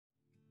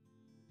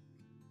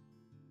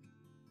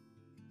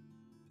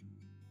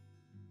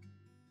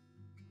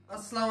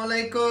Assalamu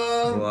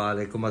alaikum. Wa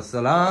alaikum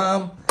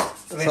assalam.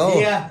 So,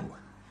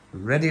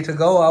 ready to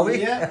go, are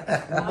we?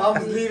 Yeah.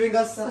 Mom's leaving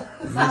us.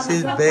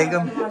 Mrs.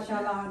 Begum.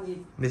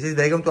 Mrs.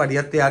 Begum,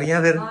 ਤੁਹਾਡੀਆਂ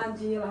ਤਿਆਰੀਆਂ ਫਿਰ?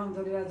 ਹਾਂਜੀ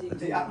ਅਲਹਮਦੁਲਿਲਾ ਜੀ।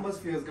 The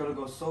atmosphere is going to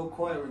go so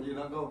quiet when you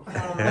not go.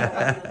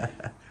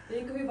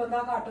 ਇੱਕ ਵੀ ਬੰਦਾ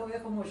ਘੱਟ ਹੋਵੇ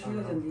ਖਾਮੋਸ਼ੀ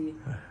ਹੋ ਜਾਂਦੀ ਹੈ।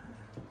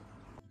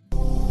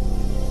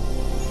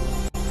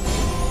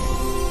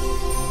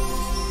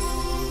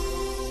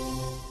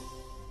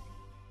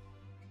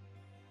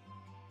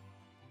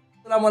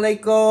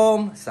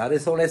 अस्सलामुअलैकुम सारे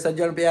सोने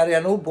सज्जन प्यारे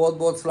नू बहुत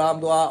बहुत सलाम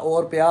दुआ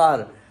और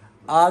प्यार।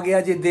 आ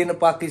गया जी दिन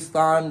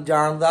पाकिस्तान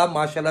जान दा।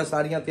 माशाल्लाह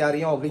सारियां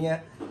तैयारियां हो गई हैं,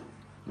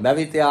 मैं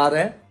भी तैयार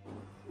है।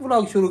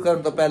 व्लॉग शुरू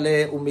करने तो पहले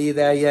उम्मीद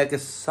है कि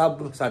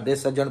सब साडे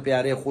सज्जन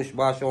प्यारे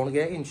खुशबाश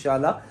होंगे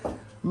इंशाल्लाह।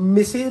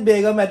 मिसिस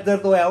बेगम इधर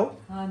तो आओ।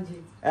 हाँ जी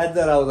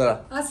इधर आओ जरा।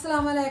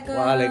 अस्सलाम वालेकुम।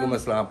 वालेकुम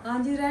अस्सलाम। हाँ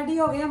जी रेडी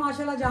हो गए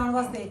माशाल्लाह जान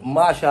वास्ते।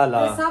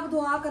 माशाल्लाह सब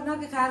दुआ करना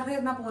कि खैर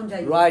खैर ना पहुंच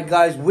जाए। Right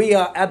guys, we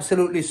are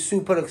absolutely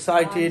super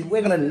excited.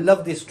 We're going to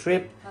love this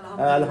trip.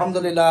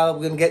 Alhamdulillah,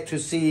 we're going to get to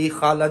see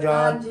Khala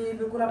Jan.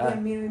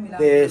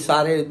 They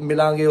sare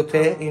milange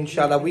uthe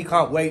inshallah. We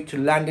can't wait to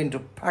land into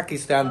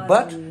Pakistan.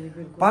 But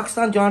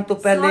Pakistan jaan to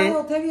pehle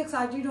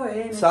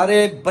sare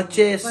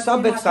bachche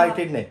sab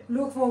excited ne.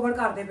 Look forward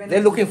karte pe.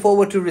 They're looking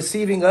forward to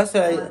receiving us.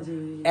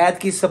 Aad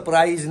ki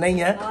surprise nahi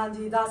hai.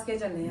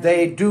 They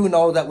do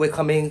know that we're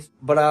coming.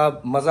 Bada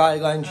maza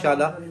aayega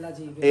inshallah.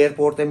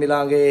 Airport te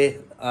milange.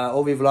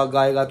 ਉਹ ਵੀ vlog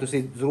ਆਏਗਾ,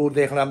 ਤੁਸੀਂ ਜ਼ਰੂਰ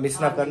ਦੇਖਣਾ, miss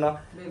ਨਾ ਕਰਨਾ।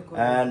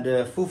 And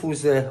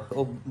ਫੂਫੂਸ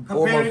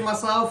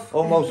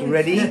almost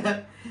ready।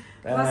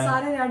 ਬਸ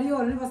ਸਾਰੇ ready ਹੋ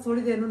ਰਹੇ, ਬਸ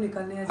ਥੋੜੀ ਦੇਰ ਨੂੰ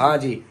ਨਿਕਲਨੇ ਆ। ਹਾਂ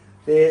ਜੀ,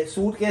 ਤੇ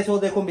ਸੂਟਕੇਸ ਉਹ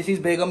ਦੇਖੋ ਮਿਸਿਸ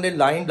ਬੇਗਮ ਨੇ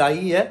ਲਾਈਨ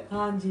ਲਾਈ ਹੈ।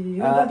 ਹਾਂ ਜੀ,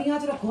 ਉਹ ਗੱਡੀਆਂ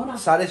 'ਚ ਰੱਖੋ ਨਾ।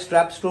 ਸਾਰੇ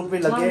ਸਟ੍ਰੈਪ ਸਟ੍ਰੂਪ ਵੀ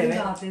ਲੱਗੇ ਨੇ।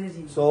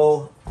 So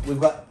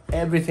we've got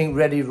everything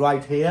ready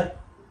right here.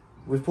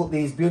 We've put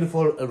these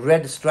beautiful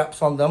red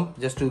straps on them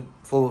just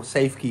for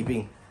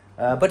safekeeping.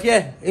 But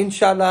yeah,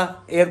 inshallah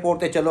airport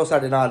ਤੇ ਚਲੋ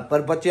ਸਾਡੇ ਨਾਲ, ਪਰ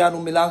ਬੱਚਿਆਂ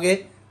ਨੂੰ ਮਿਲਾਂਗੇ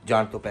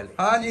जान तो पहले।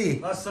 हाँ जी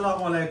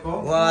Assalamu alaikum.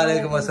 Wa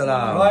alaikum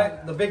assalam. Right,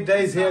 the big day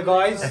is here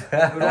guys.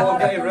 We're all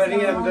getting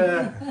ready and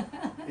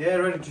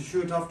ready to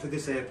shoot off to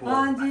this airport.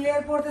 हाँ जी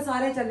airport ते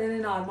सारे चले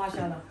ने नाल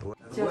माशाल्लाह।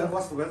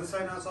 What's the weather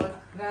saying outside?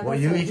 What are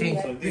you eating?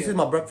 This is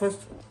my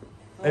breakfast.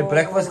 Hey,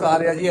 breakfast खा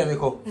रहे हैं जी, ये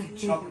देखो।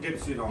 Chocolate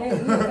dips, you know.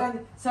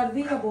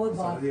 सर्दी का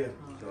बहुत बात।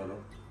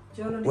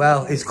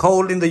 Well, it's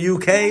cold in the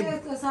UK.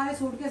 सारे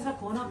सूटकेस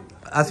रखो ना।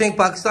 I think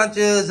Pakistan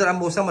च जरा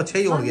मौसम अच्छे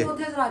ही होंगे।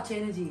 अच्छे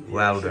ने जी।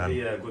 Well done.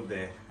 Yeah, good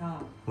day.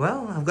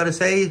 Well, I've got to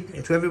say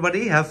to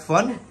everybody, have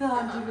fun.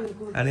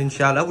 And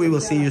inshallah we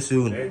will see you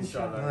soon.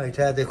 Inshallah. Right,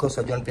 है देखो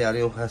सज्जन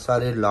प्यारे हो,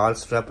 सारे लाल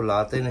स्ट्रैप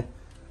लाते ने।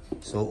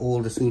 So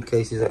all the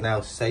suitcases are now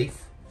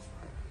safe.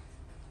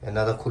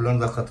 Another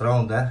खुलन दा खतरा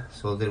होंदा है,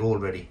 so they're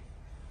all ready.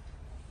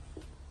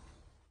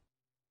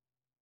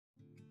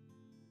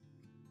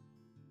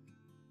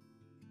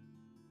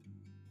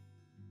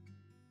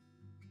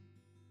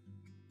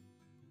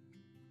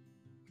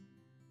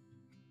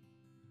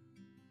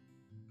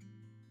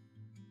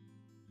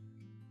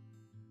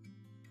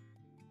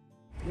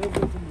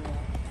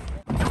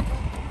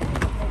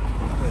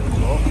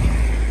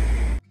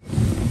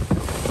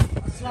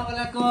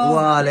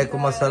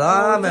 Walaikum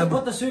assalam. We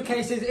put the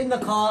suitcases in the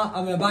car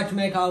and we're about to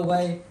make our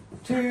way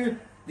to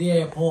the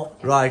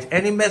airport. Right.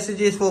 Any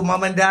messages for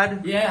mom and dad?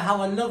 Yeah, have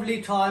a lovely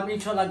time.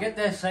 Inshallah, get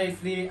there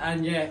safely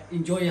and yeah,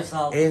 enjoy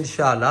yourself.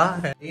 Inshallah.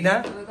 Nina?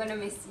 We're gonna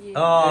miss you.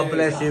 Oh,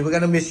 bless you. We're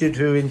going to miss you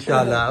too,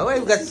 inshallah.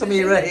 We've got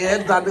Samira here.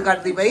 Dad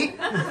karti bhai.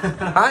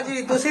 Haan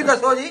ji, tusi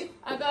daso ji.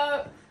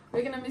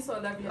 We're gonna miss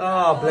all of you.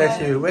 Oh,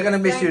 bless you. We're going to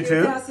miss you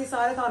too.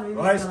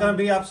 Right, it's going to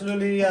be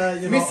absolutely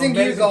Missing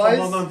you amazing guys.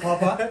 for Mom and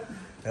Papa.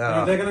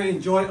 They're going to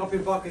enjoy it up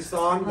in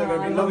Pakistan. They're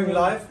going to be loving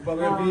life, but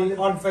we're going to be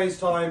on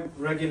FaceTime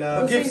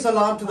regular. Give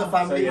salam to the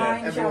family,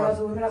 everyone.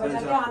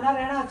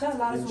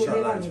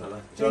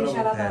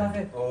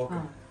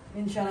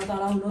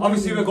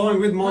 Obviously, we're going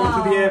with Mom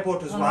to the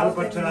airport as well,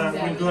 but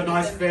we'll do a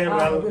nice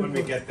farewell when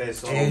we get there.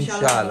 So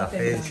Inshallah,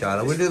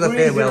 inshallah. We'll do the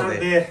farewell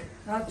there.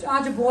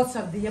 आज बहुत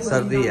सर्दी है।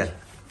 सर्दी है।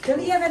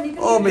 चलिए फिर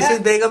निकलिए। ओ Mrs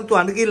बेगम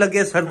ਤੁਹਾਨੂੰ ਕੀ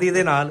ਲੱਗੇ ਸਰਦੀ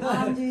ਦੇ ਨਾਲ?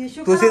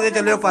 ਤੁਸੀਂ ਤੇ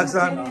ਚੱਲੇ ਹੋ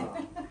Pakistan.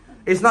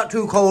 It's not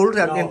too cold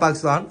in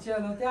Pakistan.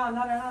 चलो ध्यान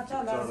ना रहना। अच्छा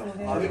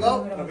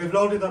we've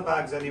loaded the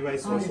bags anyway,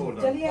 so sold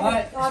out.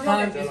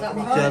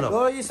 ਚਲੋ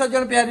ਉਹ ਜੀ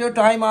ਸੱਜਣ ਪਿਆਰਿਓ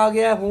ਟਾਈਮ ਆ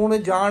ਗਿਆ ਹੁਣ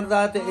ਜਾਣ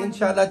ਦਾ ਤੇ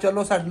ਇਨਸ਼ਾਅੱਲਾ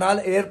ਚਲੋ ਸਾਡੇ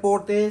ਨਾਲ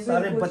에어ਪੋਰਟ ਤੇ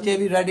ਸਾਰੇ ਬੱਚੇ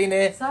ਵੀ ਰੈਡੀ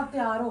ਨੇ सब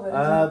तैयार हो गए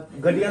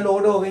ਗੱਡੀਆਂ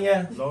ਲੋਡ ਹੋ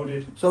ਗਈਆਂ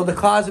Loaded. so the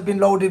cars have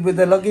been loaded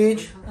with the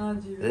luggage. हां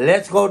जी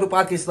Let's go to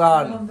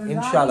Pakistan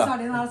inshallah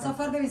ਸਾਡੇ ਨਾਲ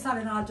ਸਫ਼ਰ ਦੇ ਵੀ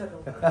ਸਾਡੇ ਨਾਲ ਚਲੋ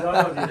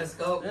Let's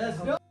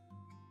go.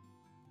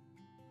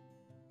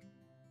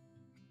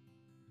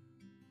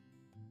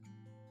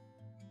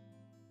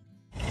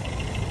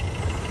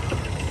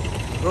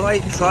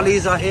 Right,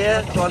 trolleys are here.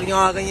 Trolleys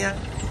आ गई हैं।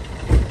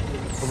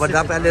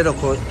 बड़ा पहले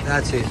रखो।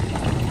 That's it.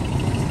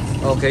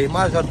 Okay, you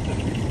might as well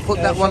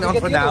put that one on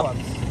for now.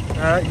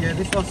 Yeah,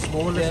 this one's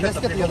small. Let's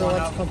get the other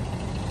ones. Come.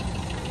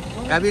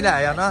 ये भी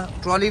लाया ना?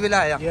 ट्रॉली भी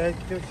लाया? Yeah,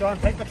 John,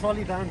 take the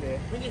trolley down there.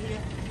 Bring it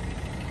here.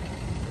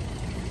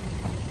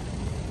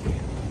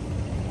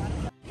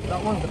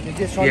 That one, the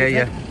biggest trolley.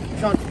 Yeah.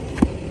 John.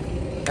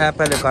 ए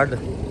पहले काट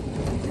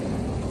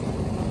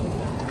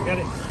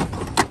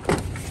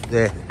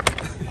दे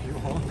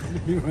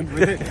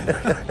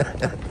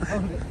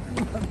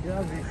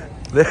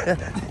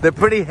they're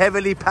pretty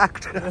heavily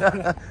packed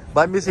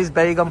by Mrs.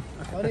 Begum.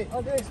 I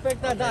didn't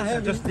expect that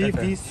heavy. Just leave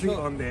these 3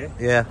 on there,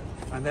 Yeah.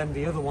 and then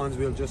the other ones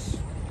we'll just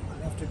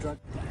have to drag.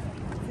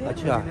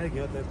 अच्छा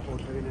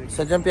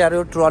सज्जन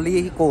प्यारे trolley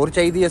एक होर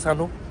चाहिए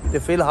सानू ते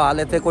फिलहाल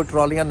इत्थे कोई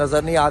ट्रॉलियां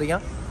नज़र नहीं आ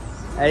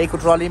रही एक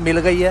ट्रॉली मिल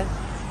गई है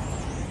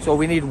so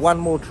we need one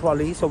more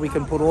trolley so we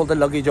can put all the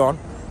luggage on.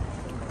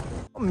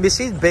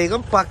 Mrs.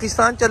 Begum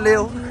Pakistan चले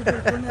हो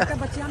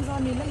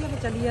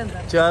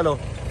चलो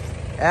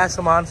ए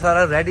सामान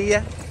सारा रेडी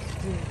है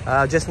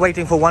just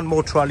waiting for one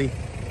more trolley.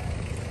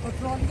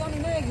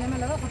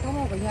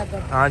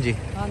 हाँ जी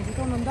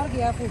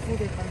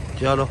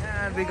चलो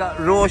and we got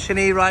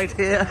Roshni right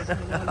here.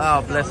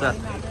 Oh bless her.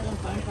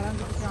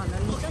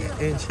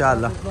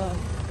 Inshallah.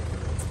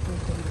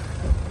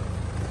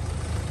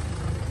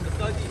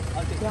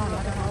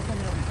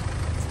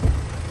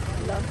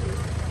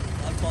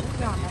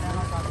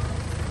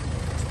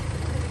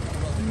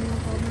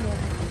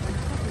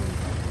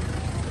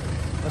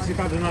 ਅਸੀਂ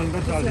ਤੁਹਾਡੇ ਨਾਲ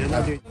ਅੰਦਰ ਚੱਲ ਜਾਣਾ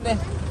ਜੀ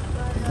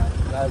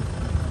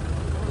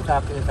उठा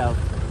के उठाओ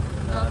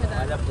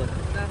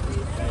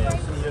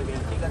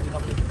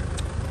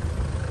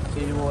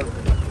See you all.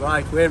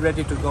 Right, we're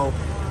ready to go.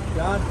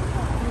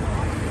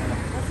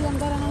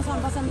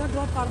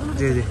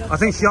 Ji ji I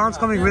think Shan's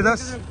coming with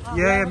us.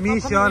 Yeah, me,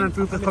 Shan and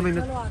Poof is coming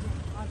in.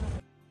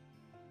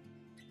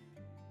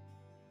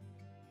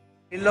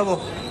 इन लोगों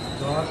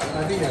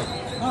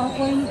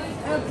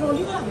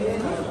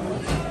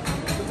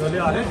चले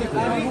आ रहे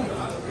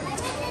हैं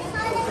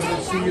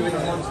see you in a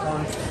month's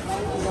time.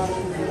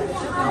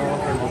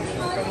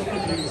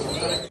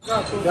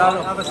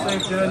 Have a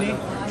safe journey.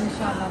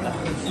 Inshallah.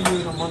 See you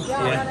in a month's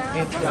time.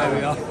 Yeah, there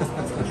we are.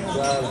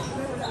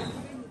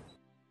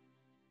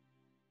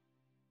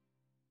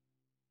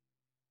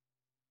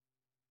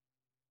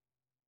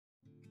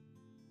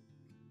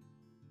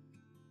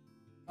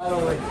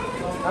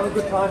 Have a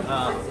good time.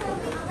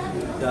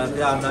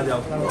 ध्यान ना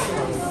जाओ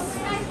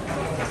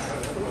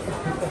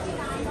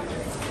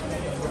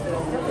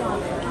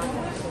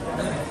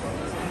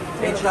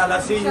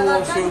Inshallah, see you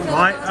all soon.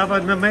 Right, have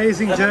an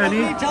amazing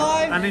journey,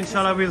 and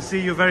inshallah we'll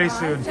see you very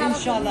soon.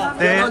 Inshallah.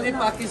 ਤੇ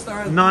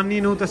Pakistan. ਨਾਨੀ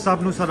ਨੂੰ ਤੇ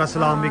ਸਭ ਨੂੰ ਸਾਡਾ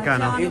ਸਲਾਮ ਵੀ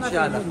ਕਹਿਣਾ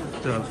Inshallah.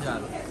 ਚਲੋ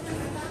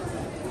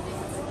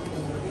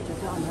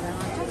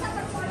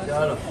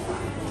चलो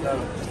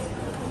चलो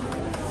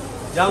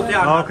जाओ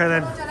ध्यान Okay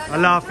then.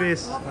 Allah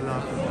Hafiz. Allah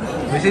Hafiz.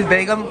 Mrs.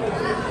 Begum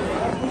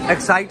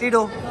excited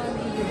हो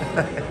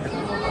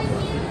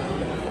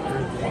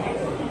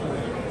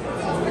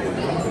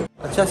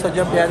अच्छा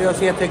सज्जन प्यारे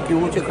ਅਸੀਂ ਇੱਥੇ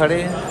queue 'ਚ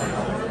ਖੜੇ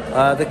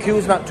ਹਾਂ the queue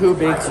is not too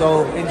big so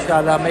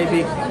inshallah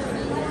maybe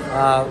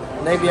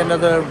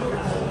another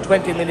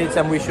 20 minutes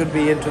and we should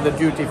be into the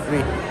duty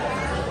free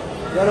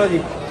चलो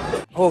जी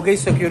हो गई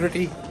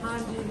security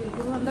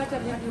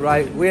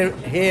right we're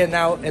here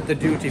now at the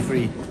duty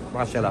free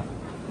mashallah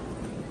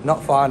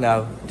not far now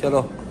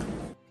चलो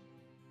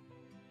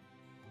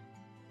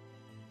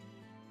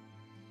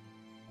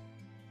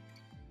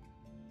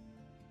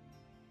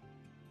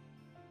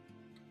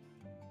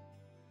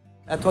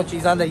ਇੱਥੋਂ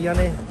ਚੀਜ਼ਾਂ ਲਈਆਂ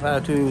ਨੇ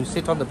to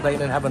sit on the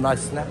plane and have a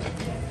nice snack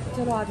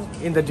ਚਲੋ ਆਜੋ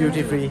in the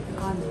duty free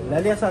ਲੈ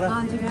ਲਿਆ ਸਾਰਾ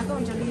ਹਾਂਜੀ ਮੈਂ ਤਾਂ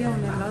ਚੱਲੀ ਹਾਂ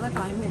ਮੈਨੂੰ ਲੱਗਦਾ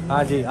ਟਾਈਮ ਹੋ ਗਿਆ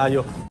ਹਾਂਜੀ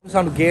ਆਜੋ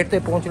ਸਾਨੂੰ ਗੇਟ ਤੇ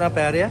ਪਹੁੰਚਣਾ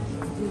ਪੈ ਰਿਹਾ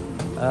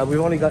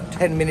we've only got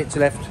 10 minutes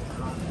left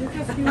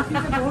ਕਿਉਂਕਿ ਸਿਕਿਉਰਿਟੀ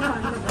ਤੇ ਬਹੁਤ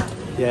ਟਾਈਮ ਲੱਗਾ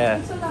yeah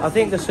I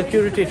think the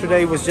security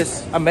today was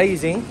just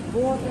amazing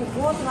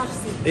ਬਹੁਤ rush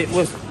C it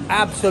was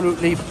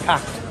absolutely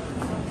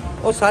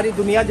packed ਉਹ ਸਾਰੀ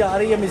ਦੁਨੀਆ ਜਾ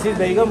ਰਹੀ ਹੈ ਮਿਸਿਸ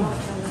ਬੇਗਮ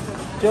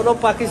ਚਲੋ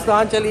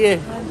ਪਾਕਿਸਤਾਨ ਚਲਿਏ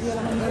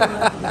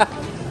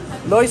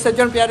ਲੋਈ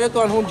ਸੱਜਣ ਪਿਆਰੇ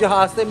ਤੁਹਾਨੂੰ ਹੁਣ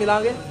ਜਹਾਜ਼ ਤੇ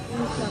ਮਿਲਾਂਗੇ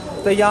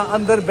ਤੇ ਜਾਂ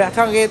ਅੰਦਰ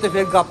ਬੈਠਾਂਗੇ ਤੇ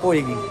ਫਿਰ ਗੱਪ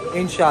ਹੋਏਗੀ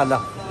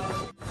ਇਨਸ਼ਾਅੱਲਾ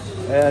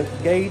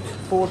ਗੇਟ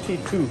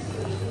 42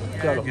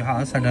 ਚਲੋ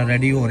ਜਹਾਜ਼ ਸਾਡਾ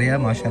ਰੈਡੀ ਹੋ ਰਿਹਾ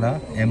ਮਾਸ਼ਾਅੱਲਾ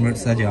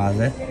ਐਮਿਰੇਟਸ ਦਾ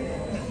ਜਹਾਜ਼ ਹੈ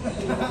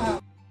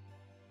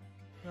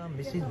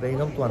ਮਿਸਿਸ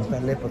ਬੇਗਮ ਤੁਹਾਨੂੰ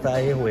ਪਹਿਲੇ ਪਤਾ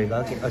ਇਹ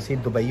ਹੋਏਗਾ ਕਿ ਅਸੀਂ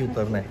ਦੁਬਈ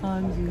ਉਤਰਨਾ ਹੈ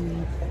ਹਾਂਜੀ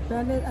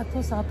ਪਹਿਲੇ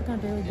ਇੱਥੋਂ 7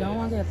 ਘੰਟੇ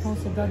ਜਾਵਾਂਗੇ ਇੱਥੋਂ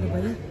ਸਿੱਧਾ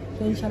ਦੁਬਈ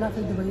ਤੇ ਇਨਸ਼ਾਅੱਲਾ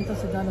ਫਿਰ ਦੁਬਈ ਤੋਂ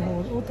ਸਿੱਧਾ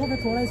ਲਾਹੌਰ ਉੱਥੋਂ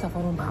ਫਿਰ ਥੋੜਾ ਹੀ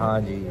ਸਫ਼ਰ ਹੁੰਦਾ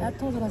ਹਾਂਜੀ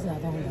ਇੱਥੋਂ ਜ਼ਰਾ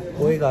ਜ਼ਿਆਦਾ ਹੁੰਦਾ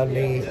ਕੋਈ ਗੱਲ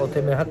ਨਹੀਂ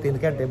ਉੱਥੇ ਮੈਂ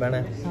 3 ਘੰਟੇ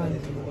ਬਹਿਣਾ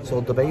ਹਾਂਜੀ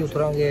ਸੋ ਦੁਬਈ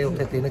ਉਤਰਾਂਗੇ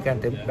ਉੱਥੇ 3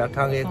 ਘੰਟੇ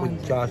ਬੈਠਾਂਗੇ ਕੁਝ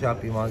ਚਾਹ ਸ਼ਾਹ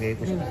ਪੀਵਾਂਗੇ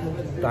ਕੁਝ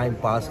ਟਾਈਮ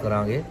ਪਾਸ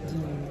ਕਰਾਂਗੇ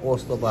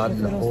ਉਸ ਤੋਂ ਬਾਅਦ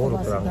ਲਾਹੌਰ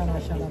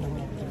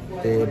ਉਤਰਾਂਗੇ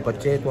ਤੇ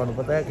ਬੱਚੇ ਤੁਹਾਨੂੰ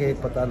ਪਤਾ ਹੈ ਕਿ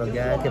ਪਤਾ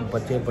ਲੱਗਿਆ ਹੈ ਕਿ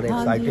ਬੱਚੇ ਬੜੇ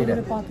ਐਕਸਾਈਟਿਡ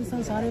ਹੈ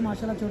ਪਾਕਿਸਤਾਨ ਸਾਰੇ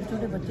ਮਾਸ਼ਾਅੱਲਾ ਛੋਟੇ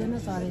ਛੋਟੇ ਬੱਚੇ ਨੇ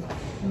ਸਾਰੇ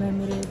ਮੈਂ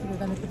ਮੇਰੇ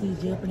ਬੇਟਾ ਨੇ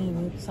ਭਤੀਜੇ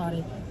ਆਪਣੇ ਸਾਰੇ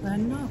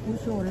ਇੰਨਾ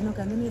ਖੁਸ਼ ਹੋ ਰਹੇ ਨੇ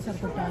ਕਹਿੰਦੇ ਨਹੀਂ ਸਾਡੇ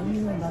ਕੋਲ ਟਾਈਮ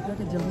ਨਹੀਂ ਹੁੰਦਾ ਪਿਆ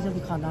ਕਿ ਜਲਦੀ ਜਲਦੀ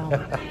ਖਾਣਾ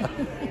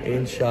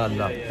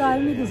ਇਨਸ਼ਾਅੱਲਾ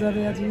ਟਾਈਮ ਨਹੀਂ ਗੁਜ਼ਰ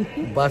ਰਿਹਾ ਜੀ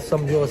ਬਸ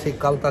ਸਮਝੋ ਅਸੀਂ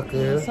ਕੱਲ ਤੱਕ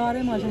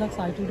ਸਾਰੇ ਮਾਸ਼ਾਅੱਲਾ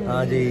ਐਕਸਾਈਟਿਡ ਹੋ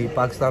ਹਾਂ ਜੀ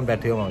ਪਾਕਿਸਤਾਨ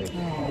ਬੈਠੇ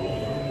ਹੋਵਾਂਗੇ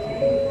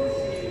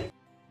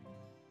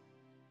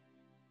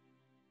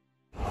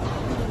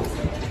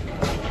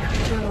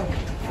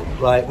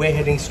Right, we're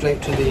heading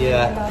straight to the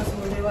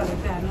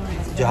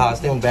जहाज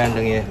से हम बैठ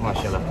लेंगे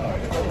माशाल्लाह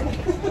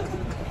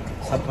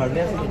सब पढ़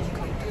लिया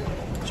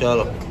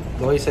चलो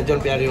दो ही सज्जन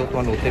प्यारे हो तो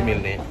उत्थे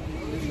मिलने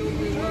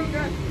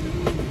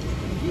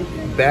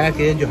बह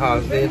के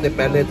जहाज दे ते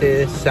पहले ते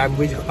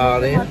सैंडविच खा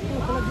रहे हैं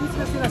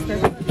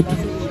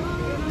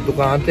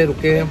दुकान ते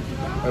रुके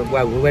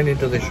well we went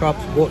into the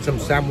shops bought some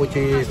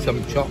sandwiches some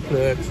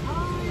chocolates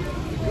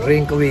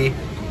drink we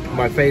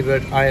my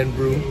favorite iron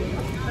brew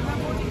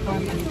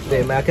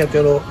ਤੇ ਮੈਂ ਕਿਹਾ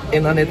ਚਲੋ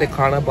ਇਹਨਾਂ ਨੇ ਤੇ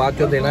ਖਾਣਾ ਬਾਅਦ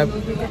ਚੋਂ ਦੇਣਾ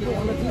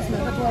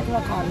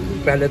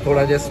ਪਹਿਲੇ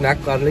ਥੋੜਾ ਜਿਹਾ ਸਨੈਕ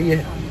ਕਰ ਲਈਏ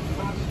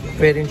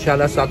ਫਿਰ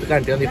ਇਨਸ਼ਾਅੱਲਾ 7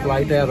 ਘੰਟਿਆਂ ਦੀ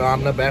ਫਲਾਈਟ ਹੈ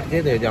ਆਰਾਮ ਨਾਲ ਬੈਠ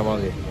ਕੇ ਦੇ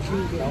ਜਾਵਾਂਗੇ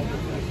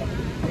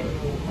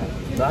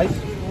ਨਾਈਸ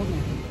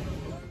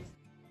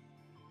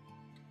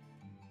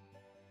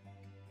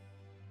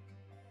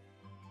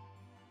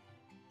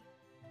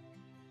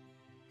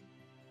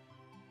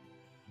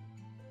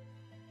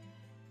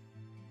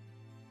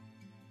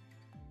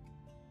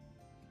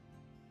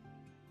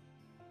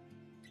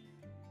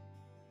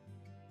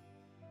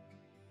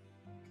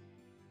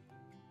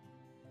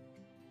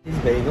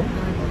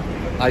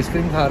बेगम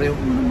आइसक्रीम खा रहे हो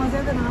मजे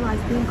के नाल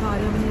आइसक्रीम खा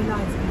रहे हो वनीला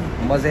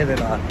आइसक्रीम मजे दे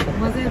नाल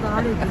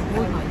मजेदार है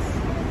बहुत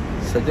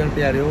नाइस सज्जन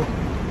प्यारे हो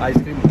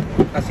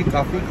आइसक्रीम असी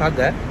काफ़ी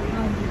खादा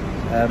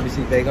है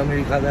मिसी बेगम ने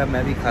भी खादा है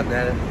मैं भी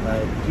खादा है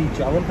की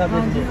चावल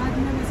खाते हैं आज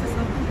मैं वैसे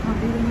सब कुछ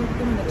खाती रही हूँ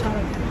तो मुझे अच्छा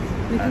लगता है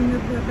लेकिन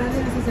मैं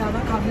पहले ऐसे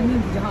ज़्यादा खाती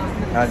नहीं जहाज़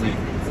में हाँ जी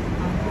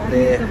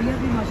तबीयत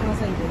भी माशाल्लाह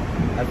सही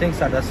है आई थिंक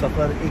साडा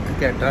सफ़र 1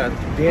 घंटा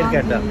 1.5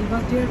 घंटा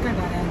बस 1.5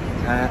 घंटा रह गया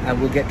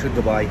and we'll get to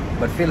Dubai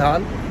but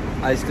फिलहाल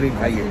आइसक्रीम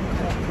खाइए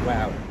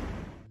wow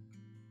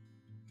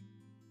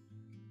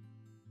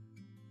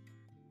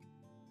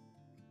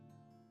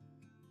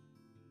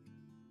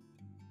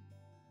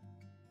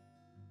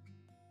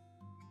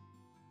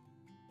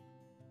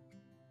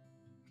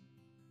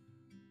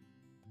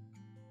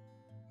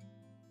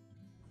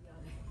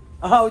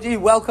Oh ji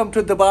welcome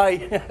to Dubai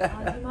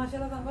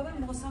माशाल्लाह पता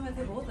है मौसम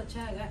है बहुत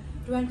अच्छा है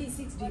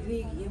 26 डिग्री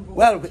ये बहुत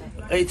well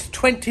अच्छा it's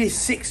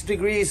 26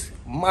 degrees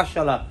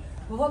mashallah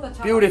बहुत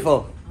अच्छा beautiful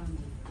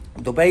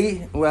Dubai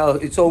well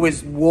it's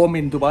always warm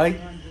in Dubai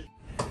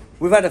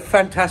we've had a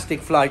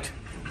fantastic flight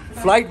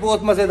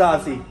बहुत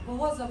मजेदार सी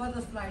बहुत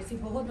जबरदस्त फ्लाइट थी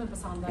बहुत मैं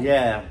पसंद आई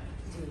yeah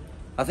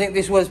I think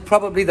this was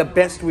probably the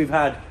best we've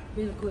had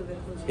बिल्कुल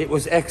बिल्कुल it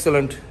was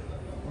excellent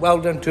well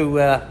done to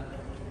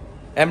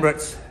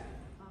Emirates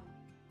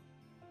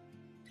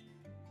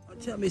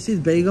अच्छा मिसिस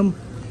बेगम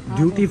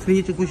ड्यूटी फ्री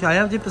च कुछ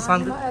आया जी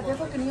पसंद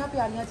देखो कितनी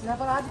प्यारियां चीज़ां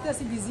पर आज तो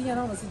ਅਸੀਂ ਬਿਜ਼ੀ ਆ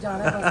ਨਾ ਹੁਣ ਅਸੀਂ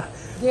ਜਾਣਾ ਹੈ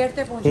ਬਸ ਗੇਟ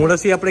ਤੇ ਪਹੁੰਚਣਾ ਹੁਣ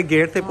ਅਸੀਂ ਆਪਣੇ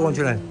ਗੇਟ ਤੇ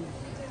ਪਹੁੰਚਣਾ ਹੈ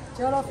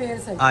ਚਲੋ ਫੇਰ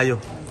ਸਹੀ ਆਇਓ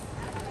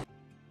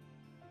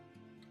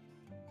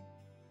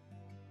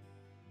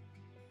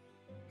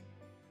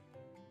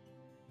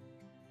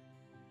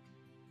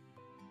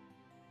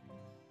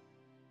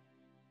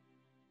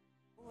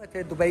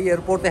ਇੱਥੇ ਦੁਬਈ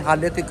에ਅਰਪੋਰਟ ਤੇ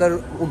ਹਾਲੇ ਤੱਕ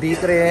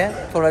ਉਡੀਕ ਰਹੇ हैं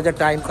थोड़ा ਜਿਹਾ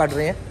ਟਾਈਮ ਕੱਢ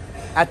ਰਹੇ हैं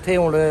ਇੱਥੇ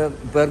ਹੁਣ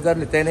버ਗਰ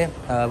ਲਿੱਤੇ ਨੇ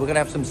we're going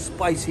to have some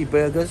spicy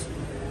burgers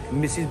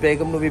Mrs.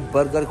 Begum ਨੂੰ ਵੀ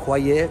버ਗਰ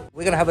ਖਵਾਈਏ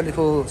we're going to have a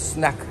little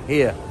snack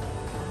here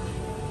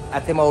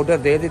ਇੱਥੇ ਮੈਂ ਆਰਡਰ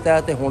ਦੇ ਦਿੱਤਾ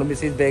ਤੇ ਹੁਣ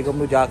Mrs. Begum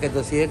ਨੂੰ ਜਾ ਕੇ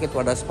ਦੱਸੀਏ ਕਿ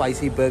ਤੁਹਾਡਾ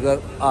ਸਪਾਈਸੀ 버ਗਰ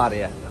ਆ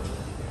ਰਿਹਾ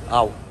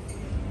ਆਓ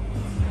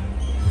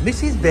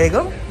Mrs.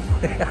 Begum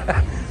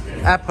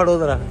ਆ ਫੜੋ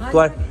ਜ਼ਰਾ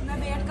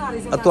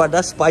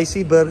ਤੁਹਾਡਾ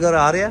ਸਪਾਈਸੀ 버ਗਰ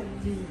ਆ ਰਿਹਾ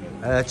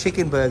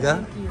chicken burger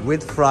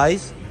with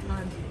fries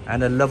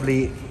and a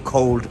lovely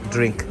cold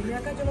drink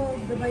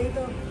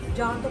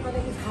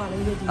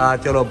हाँ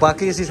चलो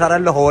बाकी असी सारा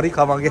लाहौर ही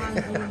खावांगे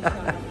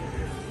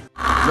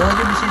लो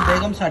जी मिसिस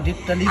बेगम साडी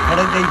टली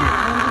खड़क गई है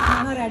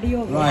खाना रेडी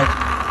हो गया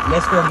right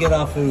let's go get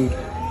our food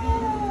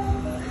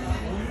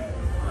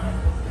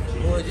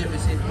low ji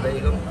Mrs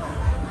बेगम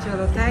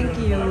चलो थैंक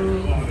यू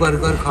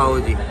बर्गर खाओ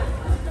जी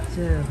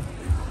चलो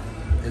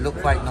they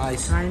look quite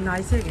nice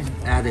nice है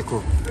क्या ए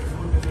देखो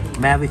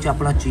मैं विच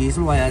अपना चीज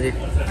लवाया जे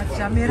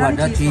अच्छा मेरा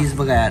ਤੁਹਾਡਾ चीज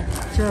बगैर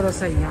चलो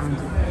सही हां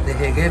जी ते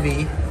हेगे भी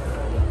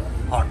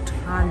हॉट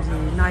हाँ जी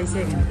नाइस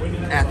है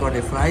ए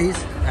ਤੁਹਾਡੇ ਫਰਾਈਜ਼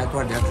ए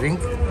ਤੁਹਾਡਾ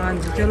ਡਰਿੰਕ हाँ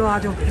जी चलो आ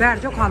जाओ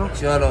बैठ जाओ खा लो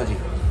चलो जी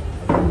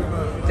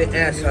ते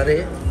ए सारे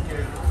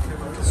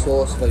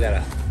सॉस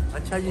वगैरह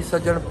अच्छा जी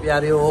सज्जन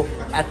प्यारे हो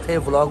ਇੱਥੇ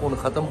ਵਲੌਗ ਹੁਣ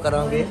ਖਤਮ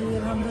ਕਰਾਂਗੇ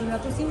ਅਲਹਮਦੁਲਿਲਾ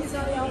ਤੁਸੀਂ ਵੀ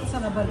ਸਾਰੇ ਆਓ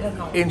ਸਾਡਾ 버ਗਰ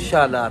ਖਾਓ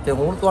ਇਨਸ਼ਾਅੱਲਾ ਤੇ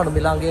ਹੁਣ ਤੁਹਾਨੂੰ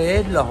ਮਿਲਾਂਗੇ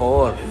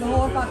ਲਾਹੌਰ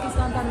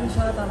ਪਾਕਿਸਤਾਨ ਦਾ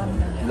ਇਨਸ਼ਾਅੱਲਾ ਤਾਲਾ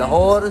ਮਿਲਾਂਗੇ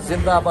ਲਾਹੌਰ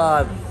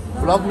ਜ਼ਿੰਦਾਬਾਦ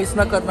ਵਲੌਗ ਮਿਸ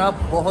ਨਾ ਕਰਨਾ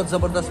ਬਹੁਤ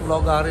ਜ਼ਬਰਦਸਤ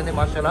ਵਲੌਗ ਆ ਰਹੇ ਨੇ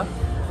ਮਾਸ਼ਾਅੱਲਾ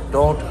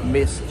don't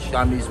miss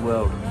ਸ਼ਾਨੀਜ਼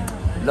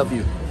world love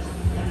you